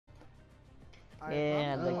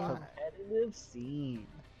Yeah, the competitive scene.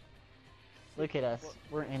 Look at us.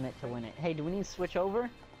 We're in it to win it. Hey, do we need to switch over?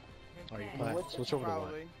 Oh, you play. Switch over to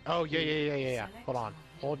what? Oh, yeah. Hold on.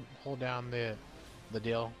 Hold down the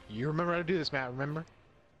deal. You remember how to do this, Matt, remember?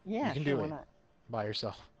 Yeah, you can sure, do why it not? by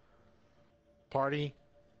yourself. Party.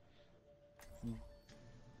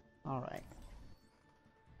 Alright.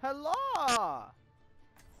 Hello!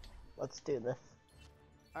 Let's do this.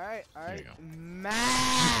 Alright. There you go.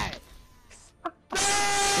 Matt!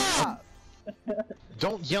 Stop!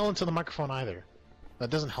 Don't yell into the microphone either. That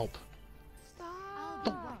doesn't help.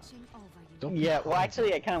 Don't Yeah, well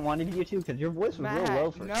actually I kind of wanted you to because your voice was Matt, real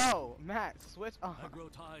low for no! Matt, switch on. I grow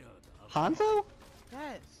tired of Hanzo?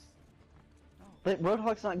 Yes. But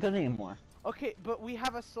Roadhog's not good anymore. Okay, but we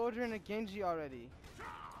have a soldier and a Genji already.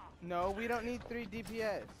 No, we don't need 3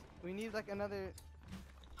 DPS. We need like another...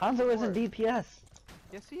 Hanzo isn't DPS.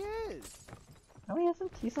 Yes, he is. No, he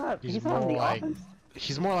isn't. He's not. He's not on more the like offense.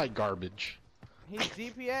 he's more like garbage. He's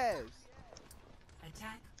DPS.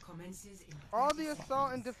 Attack commences in All the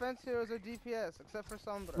assault and defense heroes are DPS except for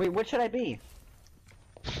Sombra. Wait, what should I be?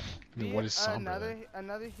 Be What is Sombra?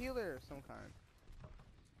 another healer of some kind.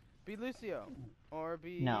 Be Lucio or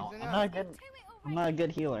be No, Zenyatta. I'm not a good. I'm not a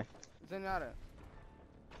good healer. Zenyatta.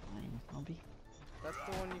 Fine, I'll be. That's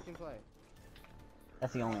the one you can play.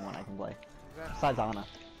 That's the only one I can play. Exactly. Besides Ana.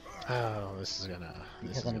 Oh, this is gonna.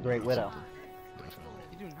 Because I'm a great widow. Definitely.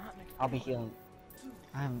 You do not make. I'll be healing.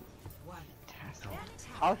 I'm one. fantastic.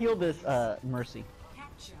 I'll heal this Mercy.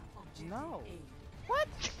 Capture objective No. A. What?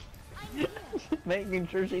 Making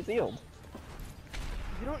sure she's healed.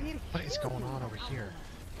 You don't need. What is going on over here?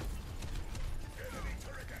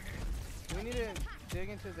 We need to dig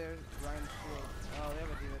into their Ryan's shield. Oh, they have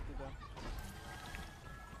a D.Va too though.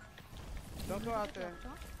 Don't go out there.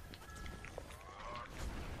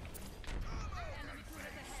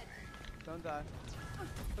 Don't die.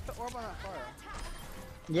 Put the orb on that fire.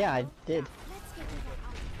 Yeah, I did.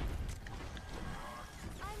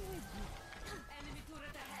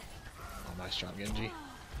 Oh, nice job, Genji.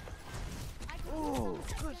 Ooh,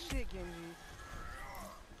 good shit, Genji.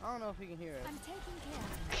 I don't know if he can hear us. I'm taking care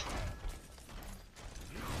of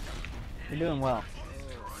You're doing well.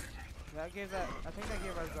 That gave that. I think that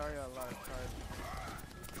gave Azaria a lot of cards.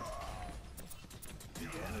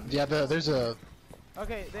 Yeah, there's a.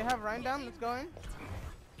 Okay, they have Ryan down. Let's go in.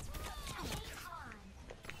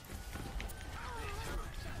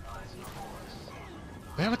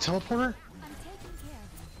 They have a teleporter? I'm taking care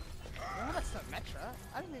of you. They have a Symmetra.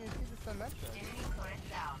 I didn't even see the Symmetra.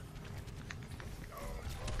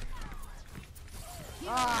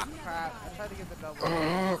 Ah, crap. I tried to get the double.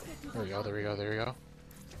 There we go, there we go, there we go.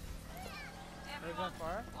 There's that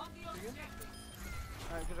far. Pretty good.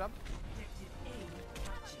 Alright, good job.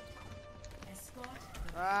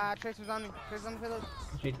 Ah, Tracer's on me. Tracer's on the payload.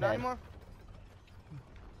 She's Not dead. anymore.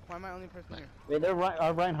 Why am I only person here? Wait,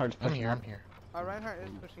 Reinhardt's I'm pushing here, up. I'm here. Reinhardt is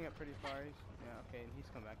pushing up pretty far. Yeah, okay, he's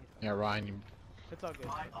come back. Yeah, Ryan, you... It's all good.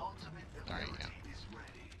 Alright, yeah.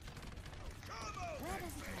 Where does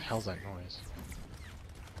it What the hell's that noise?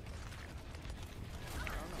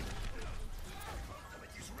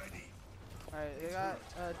 Alright, they got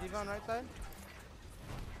D.Va on right side.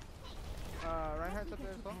 Reinhardt's up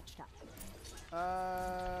there as well. patched up?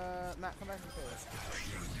 Matt, come back and play this.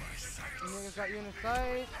 You niggas got you in the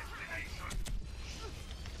sight.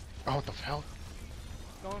 Oh, what the hell?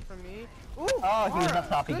 Going for me. Ooh! Oh, he was Mara, up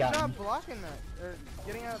top, he good got job him. blocking that. Or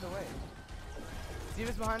getting out of the way.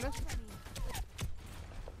 D.Va's behind us.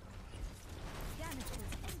 Damages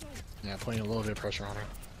engaged. Yeah, putting a little bit of pressure on her.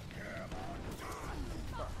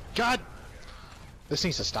 God! This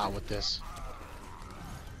needs to stop with this.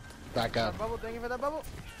 Back up. That bubble, thank you for that bubble.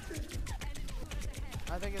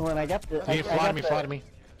 I think it's. Well, and I got the. Hey, I fly got to me, the- fly to me.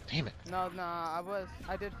 Damn it. No, nah,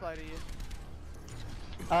 I did fly to you.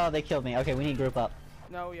 Oh, they killed me. Okay, we need to group up.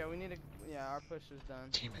 No, yeah, we need to. Yeah, our push is done.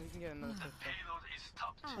 Damn it. We can get another push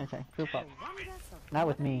done. Okay, group up. Wonders of Not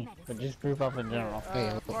with me, but just group up in general.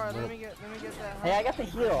 Hey, Mara, look. let me get that. Hey, I got the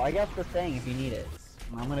heal. I got the thing if you need it.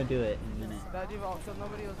 I'm gonna do it in a minute. That D.Va all killed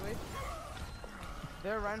nobody was wait.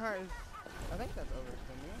 Their Reinhardt is. I think that's over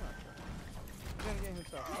for me. I'm not sure. He's gonna get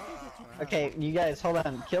himself. Okay, you guys, hold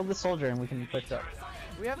on. Kill the soldier and we can push up.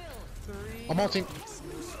 We have 3. I'm ulting.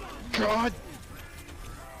 God!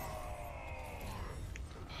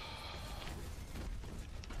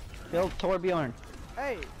 Kill Torbjorn.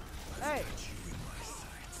 Hey! Hey!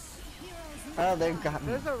 Oh, they got me.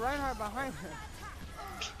 There's a Reinhardt behind him.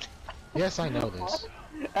 Yes, I know this.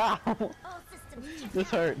 Ow! all systems. This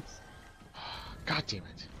hurts. God damn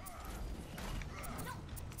it.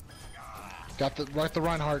 Got the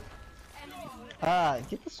Reinhardt. Ah,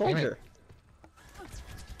 get the soldier.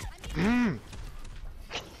 Mm.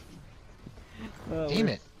 Oh, Damn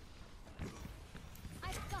it.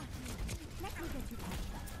 I've got you. Let me get you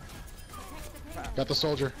back. Got the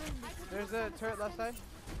soldier. There's a turret left side.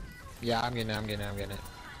 Yeah, I'm getting it.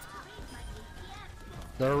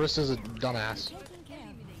 The Arista's a dumbass. Taking care of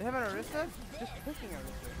you. They have an Arista? Just picking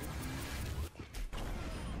Arista.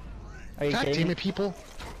 Are you God kidding damn me? it, people.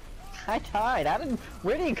 I died. I didn't.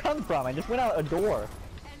 Where did he come from? I just went out a door.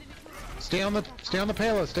 Stay on the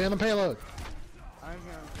payload. Stay on the payload. I'm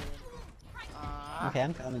here. Okay,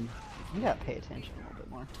 I'm coming. You gotta pay attention a little bit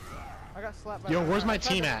more. I got slapped by Yo, Reinhardt. where's my I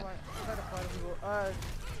tried team to at? fly- I tried to fly to people.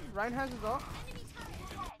 Ryan has his ult.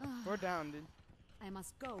 We're down, dude. I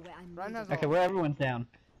must go where I'm Ryan has needed. Okay, ult. where everyone's down.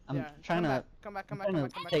 I'm Yeah, trying to. Come back. I'm trying to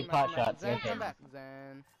take pot shots, Zen, okay. come back.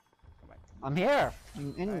 Zen. I'm here.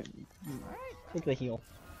 Take the heal.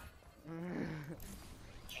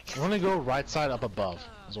 I'm gonna go right side up above.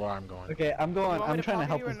 Is where I'm going. Okay, I'm going. want me I'm to trying to pocket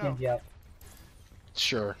help you or this no? Genji out.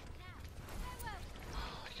 Sure.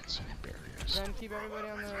 I got so many barriers. Then keep everybody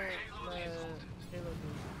on the payload.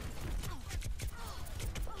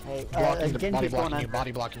 Hey, Blocking, Genji's body going blocking on. you,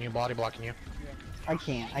 body blocking you, body blocking you. I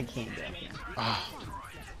can't get up here.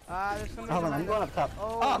 Ah, There's somebody Hold on, I'm behind going us. up top.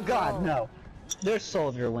 Oh, Oh god, no. Their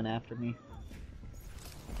soldier went after me.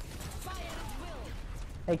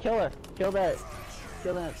 Hey, kill her. Kill that.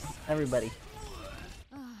 Everybody.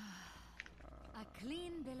 A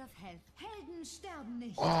clean bill of health. Helden sterben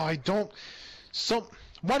nicht. oh, I don't. So,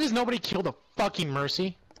 why does nobody kill the fucking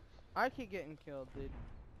Mercy? I keep getting killed, dude.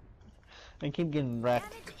 I keep getting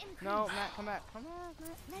wrecked. Damage increase. No, Matt, come back. Come on,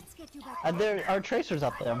 Matt. Let's get you back. There are tracers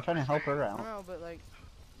up there. I'm trying to help her I out. know, but like,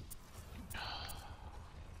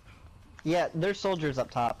 Yeah, there's soldiers up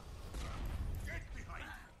top.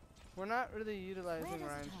 we're not really utilizing Where does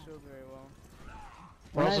Ryan's it shield very well.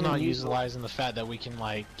 We're also not even utilizing the fact that we can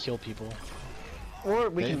like kill people. Or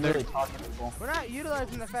we can They're- really talk to people. We're not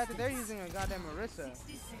utilizing the fact that they're using a goddamn Orisa.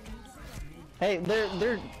 Hey,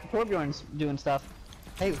 they're Torbjorn's doing stuff.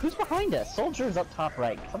 Hey, who's behind us? Soldiers up top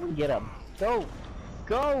right. Someone get him.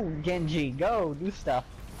 Go, Genji, go do stuff.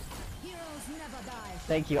 Heroes never die.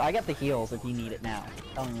 Thank you. I got the heals if you need it now.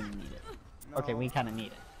 Tell me when you need it. Okay, No. we kind of need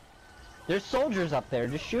it. There's soldiers up there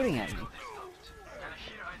just shooting at me.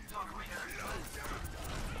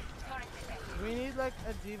 We need like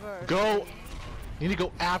a diva or Go. something. Need to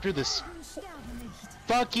go after this Helden sterben nicht.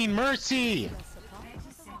 fucking Mercy. Your support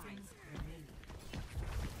is fine.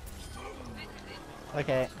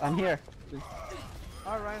 Okay, I'm here.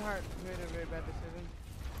 Our Reinhardt made a very bad decision.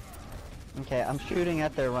 Okay, I'm shooting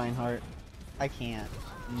at their Reinhardt. I can't.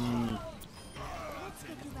 Let's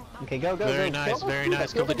get you back. Okay, go. Very Kill nice, the very diva,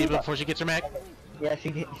 nice. Kill the diva. diva before she gets her mech. Yeah,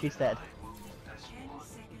 she's dead.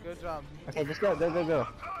 Good job. Okay, just go. So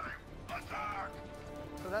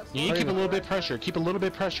that's You need to keep a little bit pressure. Keep a little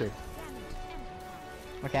bit pressure.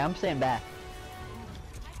 Okay, I'm staying back.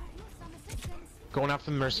 Some assistance. Going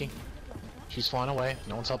after the Mercy. She's flying away.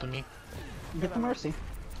 No one's helping me. Get the Mercy.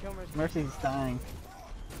 kill Mercy. Mercy's dying.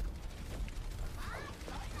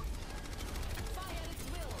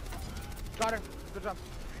 Got her. Good job.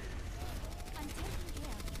 I'm taking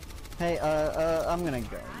care of you. Hey, I'm gonna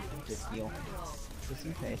go. Just heal. Just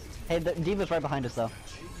in case. Hey, the diva's right behind us though.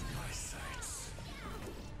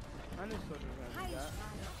 I knew Soldier was gonna do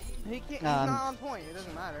that. He can't, he's Um, not on point. It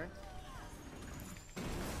doesn't matter.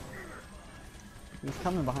 He's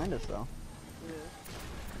coming behind us though. He is.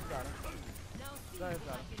 Got him. Got him.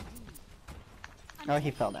 Oh,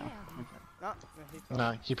 he fell down. No, he fell.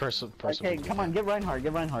 No, he personally. Okay, come on, get Reinhardt.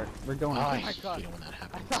 We're going. Oh, I in. my hate God. it when that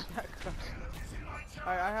happens.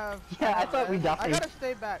 Alright, I have. Yeah, I thought we I definitely- gotta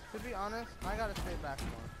stay back. To be honest, I gotta stay back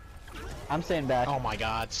more. I'm staying back. Oh my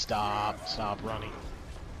God! Stop! Stop running.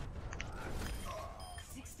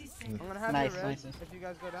 60 I'm seconds. gonna have Nice, your res nice. if you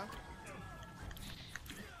guys go down.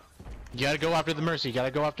 You gotta go after the Mercy. You gotta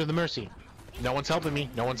go after the Mercy. No one's helping me.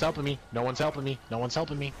 No one's helping me. No one's helping me. No one's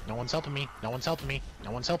helping me. No one's helping me. No one's helping me.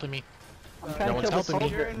 No one's helping me. I'm trying No to one's kill the helping me.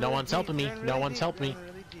 soldier. You're in No really one's deep, helping me. you're in No really one's deep, helping you're me. in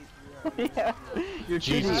really deep. You are. Yeah, you're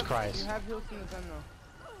Jesus cheating. You Christ. have heals in the Zen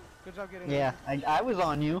though. Good job getting Yeah, I was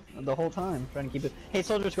on you the whole time, trying to keep it. Hey,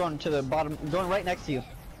 soldier's going to the bottom, going right next to you.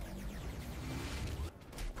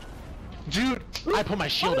 Dude, I put my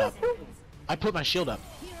shield up. I put my shield up.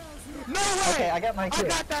 No way! Okay, I got my I kill.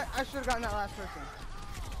 got that! I should've gotten that last person.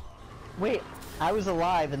 Wait, I was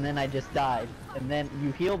alive and then I just died, and then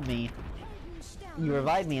you healed me, Helden sterben you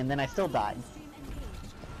revived me, and then I still died.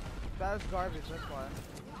 That was garbage, that's why.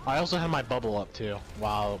 I also had my bubble up too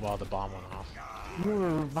while the bomb went off. You were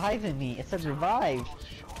reviving me. It said revive,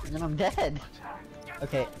 and then I'm dead.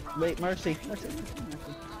 Okay, wait, Mercy.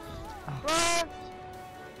 Ah!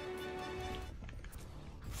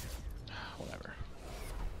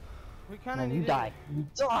 kind No, of you needed. die. You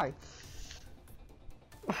die.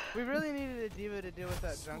 We really needed a diva to deal with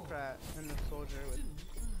that Junkrat and the soldier with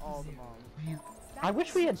all the bombs. I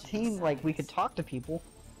wish we had team like we could talk to people.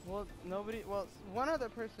 Well, nobody. Well, one other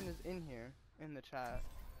person is in here in the chat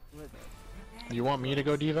with us. You want me to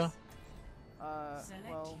go diva?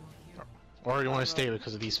 Well, Or do you want I to stay don't know.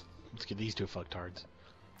 because of these? Let's get these two fucktards.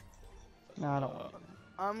 No, I don't want.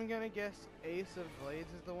 I'm gonna guess Ace of Blades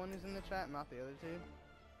is the one who's in the chat, not the other two.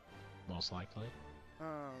 Most likely. Um,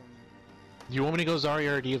 You want me to go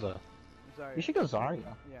Zarya or diva? sorry. You should go Zarya.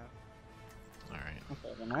 Yeah. Alright.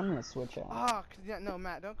 Okay, then I'm gonna switch out. Ah, yeah, no,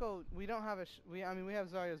 Matt, don't go. We don't have a. I mean, we have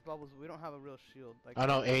Zarya's bubbles, but we don't have a real shield. Like. I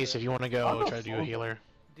know Ace. If you want to I'll go, go try to do a Soldier. healer.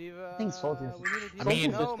 Diva. I think Soldier's- We need a diva. I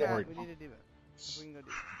mean- no, Soldier's Matt, good. we need a diva. If we can go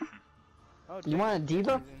diva. Oh, You Jake's want a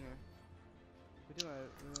diva? in here. We do want a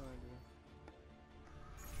diva.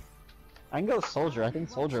 I can go Soldier. I think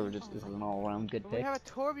Soldier would just is an all-around good But we pick. have a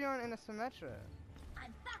Torbjorn and a Symmetra.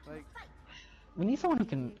 Like, We need someone who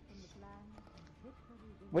can.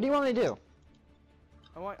 What do you want me to do?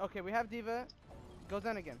 okay, we have Diva. Go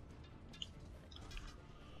Zen again.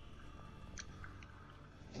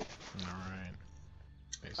 Alright.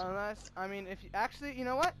 Unless, I mean, if you actually, you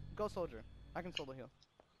know what? Go Soldier. I can solo heal.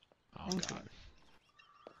 Oh Thank you. god.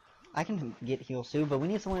 I can get heals too, but we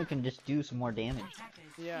need someone who can just do some more damage.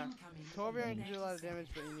 Yeah. Torbjorn can do a lot of damage,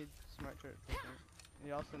 but you need smart turret pushing.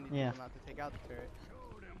 You also need Yeah. people not to take out the turret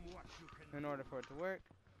in order for it to work.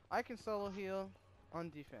 I can solo heal on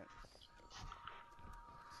defense.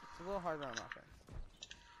 It's a little harder on offense.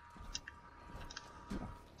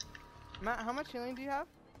 Matt, how much healing do you have?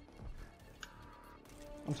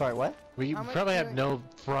 I'm sorry, what? We How much probably have healing- no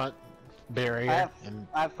front barrier, and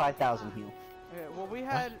I have 5,000 heal. Okay, well we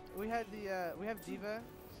have Diva,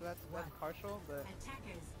 so that's partial, but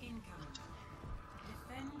Attackers incoming.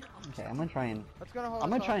 Defend Okay, I'm gonna try and. that's gonna hold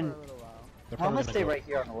I'm us gonna off try for and- a little while. they're I'm probably gonna gonna stay go. right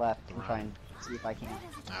here on the left and Right. try and see if I can.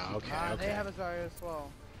 Oh, okay, Ah, okay. they have a Zarya as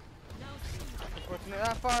well. Unfortunately,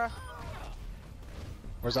 Farah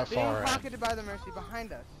Where's that being far? pocketed by the Mercy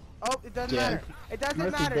behind us. Oh, it doesn't Yeah. matter. It doesn't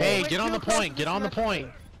Mercy's matter. dead. Hey, Wait, get on too the close point. to Get on the Symmetra.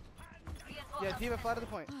 point. Yeah, Diva, fly to the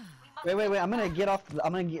point. Wait. I'm gonna get off.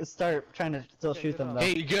 I'm gonna start trying to still Okay, shoot get them off. though.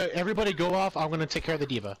 Hey, everybody go off. I'm gonna take care of the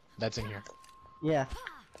diva. That's in here. Yeah.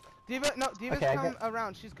 Diva, no, Diva's Okay, I coming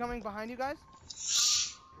around. She's coming behind you guys.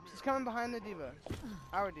 She's coming behind the Diva.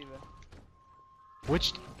 Our Diva.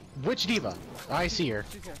 Which diva? I see her.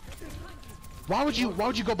 She's here. Why would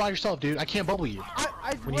you go by yourself, dude? I can't bubble you.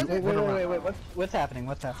 I When you- wasn't. Wait, What's happening?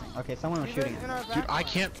 What's happening? Okay, someone was Diva's shooting. in our Dude, back I line.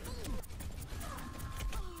 can't.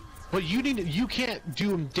 But you can't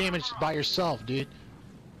do damage by yourself, dude.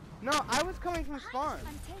 No, I was coming from spawn.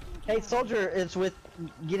 I'm taking Hey, care. Soldier is with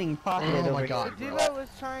getting pocketed Oh over my here. God. The Diva was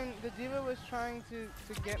trying. The Diva was trying to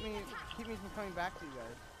keep me from coming back to you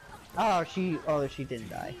guys. Oh, she didn't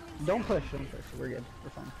die. Don't push. We're good. We're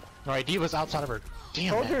fine. All right, diva's outside of her.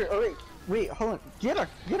 Damn it. Soldier, oh wait, hold on. Get her.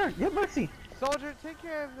 Get Mercy. Soldier, take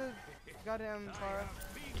care of the goddamn Farah.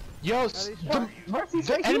 Yo, What? Mercy's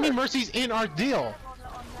the right enemy here. Mercy's in our deal.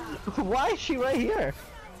 Why is she right here?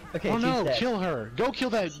 Okay, Oh she's no, dead. kill her. Go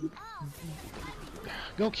kill that.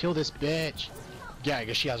 Go kill this bitch. Yeah, I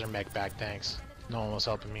guess she has her mech back, thanks. No one was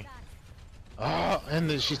helping me. Oh, and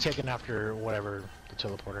then she's taking after whatever, the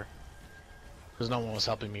teleporter. Because no one was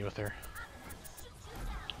helping me with her.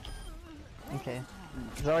 Okay.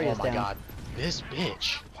 Oh Zarya's my down. god. This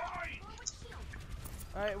bitch.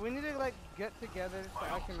 Alright, we need to like get together so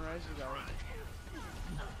I can res you guys.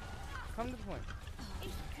 Come to the point.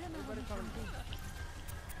 Everybody come to the point.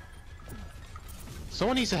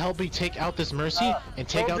 Someone needs to help me take out this Mercy and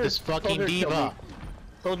take out Soldier- this fucking Soldier killed diva. me.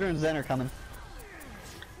 Soldier and Zen are coming.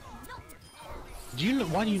 Do you know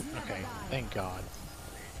why do you? Okay, thank God.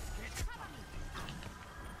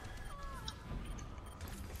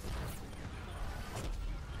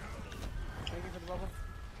 Thank you for the bubble.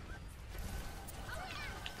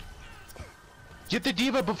 Get the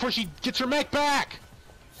diva before she gets her mech back.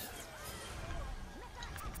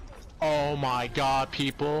 Oh my God,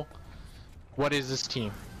 people! What is this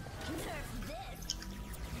team?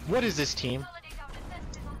 What is this team?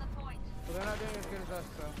 Well, they're not doing as good as us,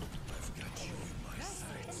 so.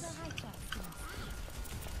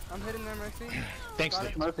 I'm hitting their Mercy. Thanks, Got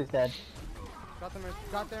Nick. it. Mercy's dead. Got the Mercy.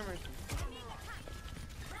 Got their Mercy.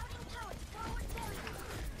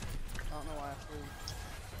 I don't know why I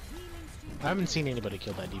flew. I haven't seen anybody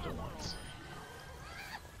kill that diva once.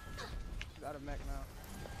 She's out of mech now.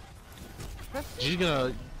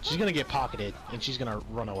 She's gonna get pocketed and she's gonna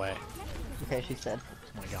run away. Okay, she's dead.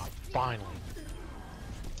 Oh my God! Finally,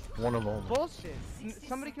 one of them. Bullshit.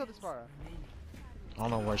 Somebody killed the Spara. I don't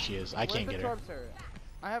know where she is. I can't Where's get the her. Torb turret?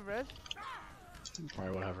 I have res.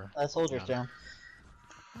 Alright, whatever. Soldier's Yeah. down.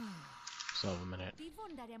 So a minute. Die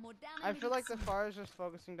Wunder der modernen I feel like the Medizin. Pharah is just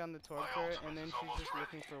focusing down the torp turret, and then she's just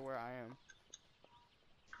looking for where I am.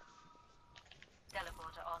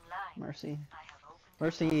 Teleporter online. Mercy. I have opened.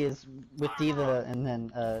 Mercy is with Diva, and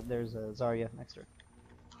then there's Zarya next to her.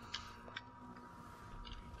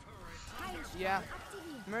 Heilstrahl Yeah.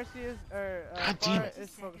 aktiviert. Mercy is, God damn Pharah is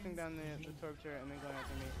focusing down the torp turret and then going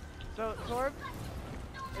after me. So, torp,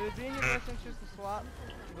 it would be in your best interest to swap,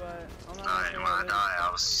 but I'm not I didn't want to die.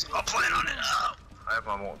 I'll plan on it. I have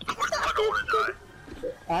my more. I don't want to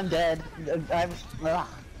die. I'm dead. Ugh.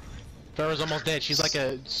 Farrah's almost dead. She's like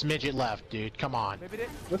a smidget left, dude. Come on. Baby dick?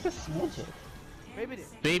 What's a smidget? Baby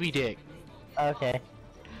dick. Baby dick. Okay.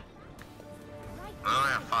 We only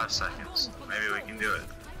have 5 seconds. Maybe we can do it.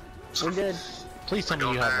 We're good. Please tell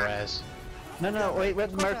me you have res. No, wait,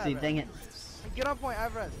 with Mercy, dang it. Get on point,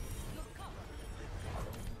 I've res.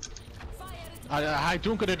 I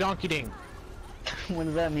dunka the donkey ding. What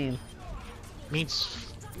does that mean? Means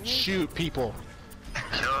shoot people.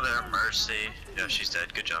 Kill their Mercy. Yeah, she's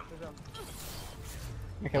dead. Good job.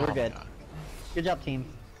 Okay, Oh we're good. God. Good job, team.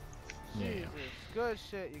 Yeah. Jesus. Good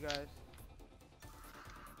shit, you guys.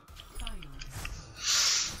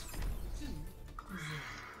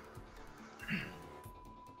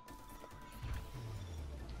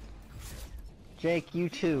 Jake, you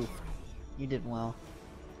too. You did well.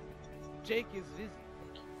 Jake is busy.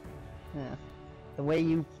 Yeah. The way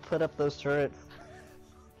you put up those turrets,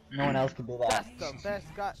 no one else could do that. That's the best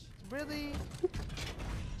guy. Really?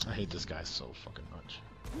 I hate this guy so fucking much.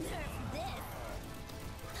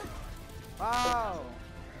 Wow.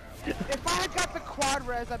 If I had got the quad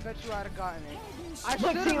res, I bet you I'd have gotten it. I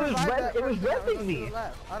Look, should see, have it was revived res- that it was person that resing to me. the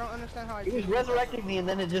left. I don't understand how I It was did resurrecting me and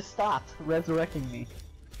then it just stopped resurrecting me.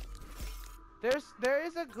 There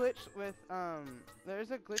is a glitch with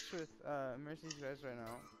Mercy's res right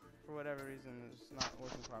now. For whatever reason, it's not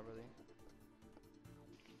working properly.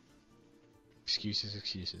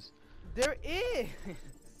 Excuses. There is.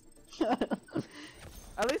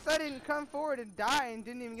 At least I didn't come forward and die and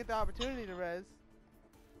didn't even get the opportunity to res.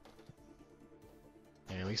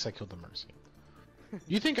 Hey, at least I killed the Mercy.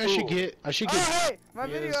 You think I should get? Oh hey, my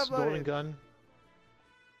video Zarya's golden uploaded. gun.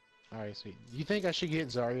 Alright, sweet. You think I should get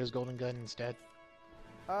Zarya's golden gun instead?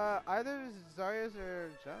 Either Zarya's or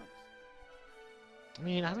Junk's. I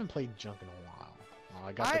mean, I haven't played Junk in a while. Oh,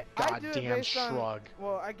 I got I the do it goddamn based on- shrug.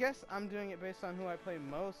 Well, I guess I'm doing it based on who I play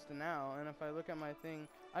most now, and if I look at my thing,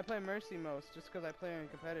 I play Mercy most just because I play in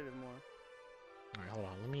competitive more. Alright, hold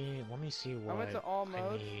on. Let me see what I went to all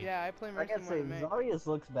modes. need. Yeah, I play I Mercy gotta more say, than me. Zarya's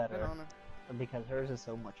looks Good better honor. because hers is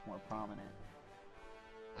so much more prominent.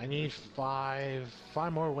 I need five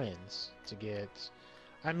more wins to get.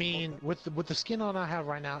 I mean, with the skin on I have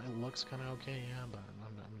right now, it looks kind of okay, yeah. But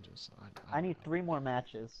I'm just. I need 3 more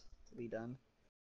matches to be done.